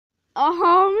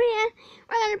Oh man,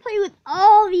 we're gonna play with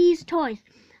all these toys.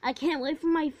 I can't wait for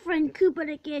my friend Koopa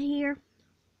to get here.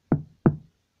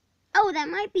 Oh, that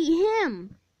might be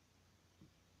him.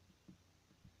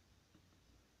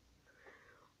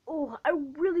 Oh, I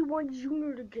really want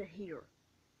Junior to get here.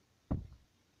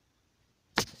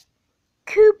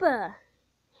 Koopa.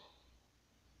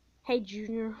 Hey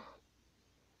Junior,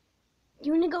 do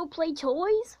you wanna go play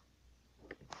toys?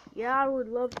 Yeah, I would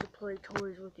love to play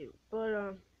toys with you,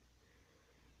 but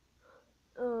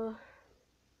whoa!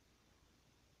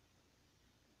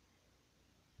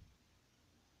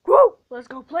 Let's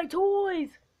go play toys.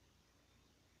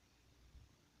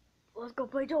 Let's go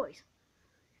play toys.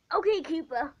 Okay,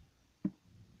 Koopa.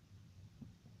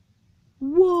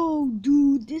 Whoa,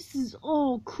 dude, this is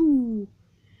all cool.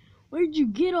 Where'd you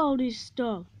get all this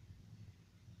stuff?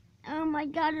 I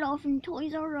got it all from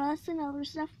Toys R Us and other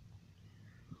stuff.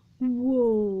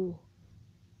 Whoa.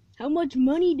 How much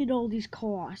money did all this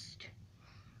cost?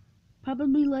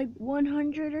 Probably like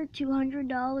 $100 or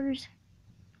 $200.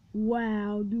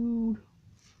 Wow, dude.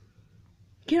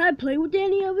 Can I play with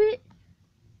any of it?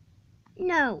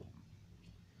 No.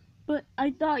 But I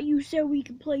thought you said we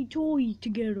could play toys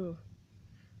together.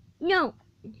 No.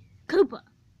 Koopa,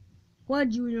 What,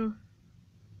 Junior?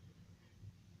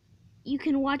 you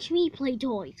can watch me play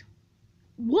toys.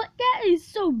 What? That is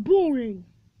so boring.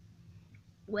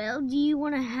 Well, do you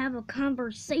want to have a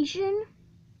conversation?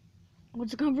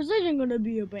 What's the conversation gonna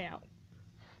be about?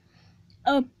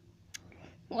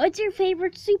 What's your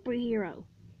favorite superhero?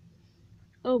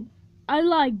 Oh, I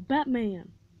like Batman.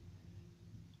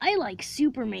 I like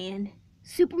Superman.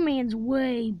 Superman's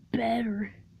way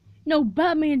better. No,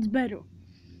 Batman's better.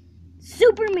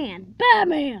 Superman!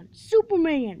 Batman!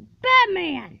 Superman!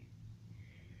 Batman!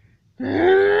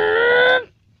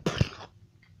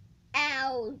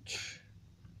 Ouch!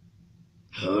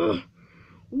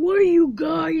 What are you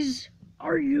guys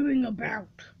arguing about?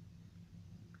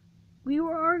 We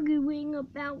were arguing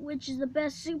about which is the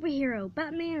best superhero,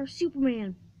 Batman or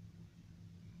Superman.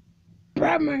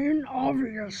 Batman,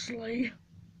 obviously.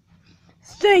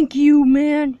 Thank you,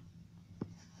 man.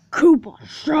 Koopa,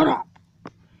 shut up.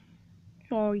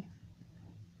 Sorry.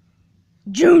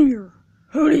 Junior,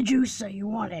 who did you say you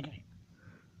wanted?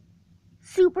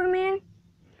 Superman?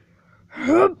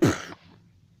 Hup.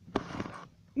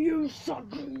 You suck,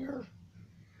 Junior.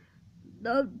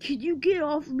 Could you get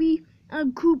off me?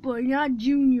 I'm Koopa, not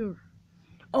Junior.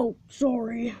 Oh,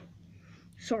 sorry.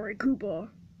 Sorry, Koopa.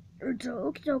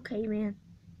 It's okay, man.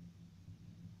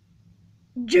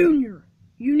 Junior,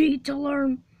 you need to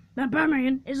learn that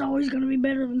Batman is always going to be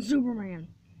better than Superman.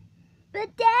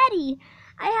 But Daddy,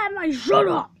 I have my Shut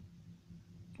up!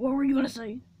 What were you going to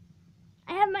say?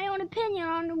 I have my own opinion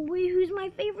on who's my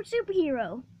favorite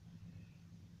superhero.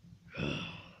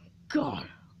 God,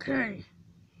 okay.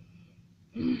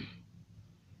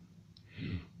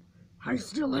 I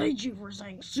still hate you for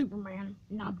saying Superman,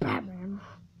 not Batman.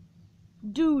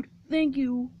 Dude, thank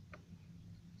you.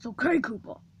 It's okay,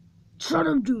 Koopa. Shut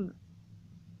up, Junior.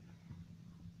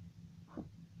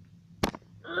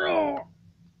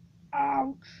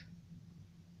 Ouch.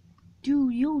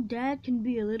 Dude, your dad can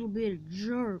be a little bit of a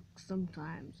jerk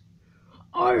sometimes.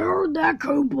 I heard that,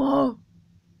 Koopa.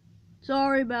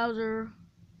 Sorry, Bowser.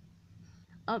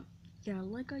 Yeah,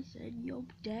 like I said, your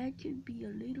dad can be a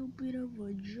little bit of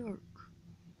a jerk.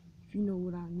 If you know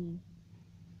what I mean.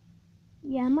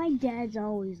 Yeah, my dad's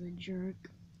always a jerk.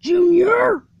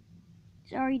 Junior!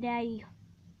 Sorry, Daddy.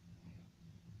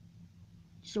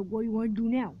 So what do you want to do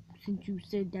now? Since you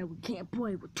said that we can't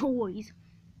play with toys.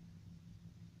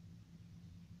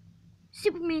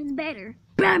 Superman's better.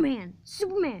 Batman!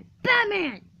 Superman!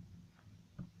 Batman!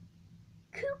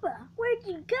 Koopa, where'd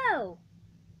you go?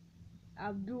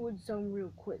 I'm doing some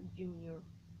real quick, Junior.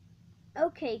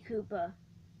 Okay, Koopa.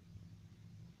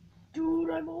 Dude,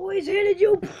 I've always hated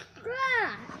you!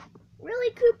 Ah!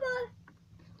 Really,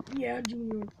 Koopa? Yeah,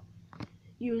 Junior.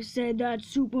 You said that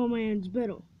Superman's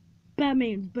better.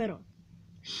 Batman's better.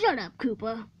 Shut up,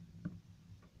 Koopa.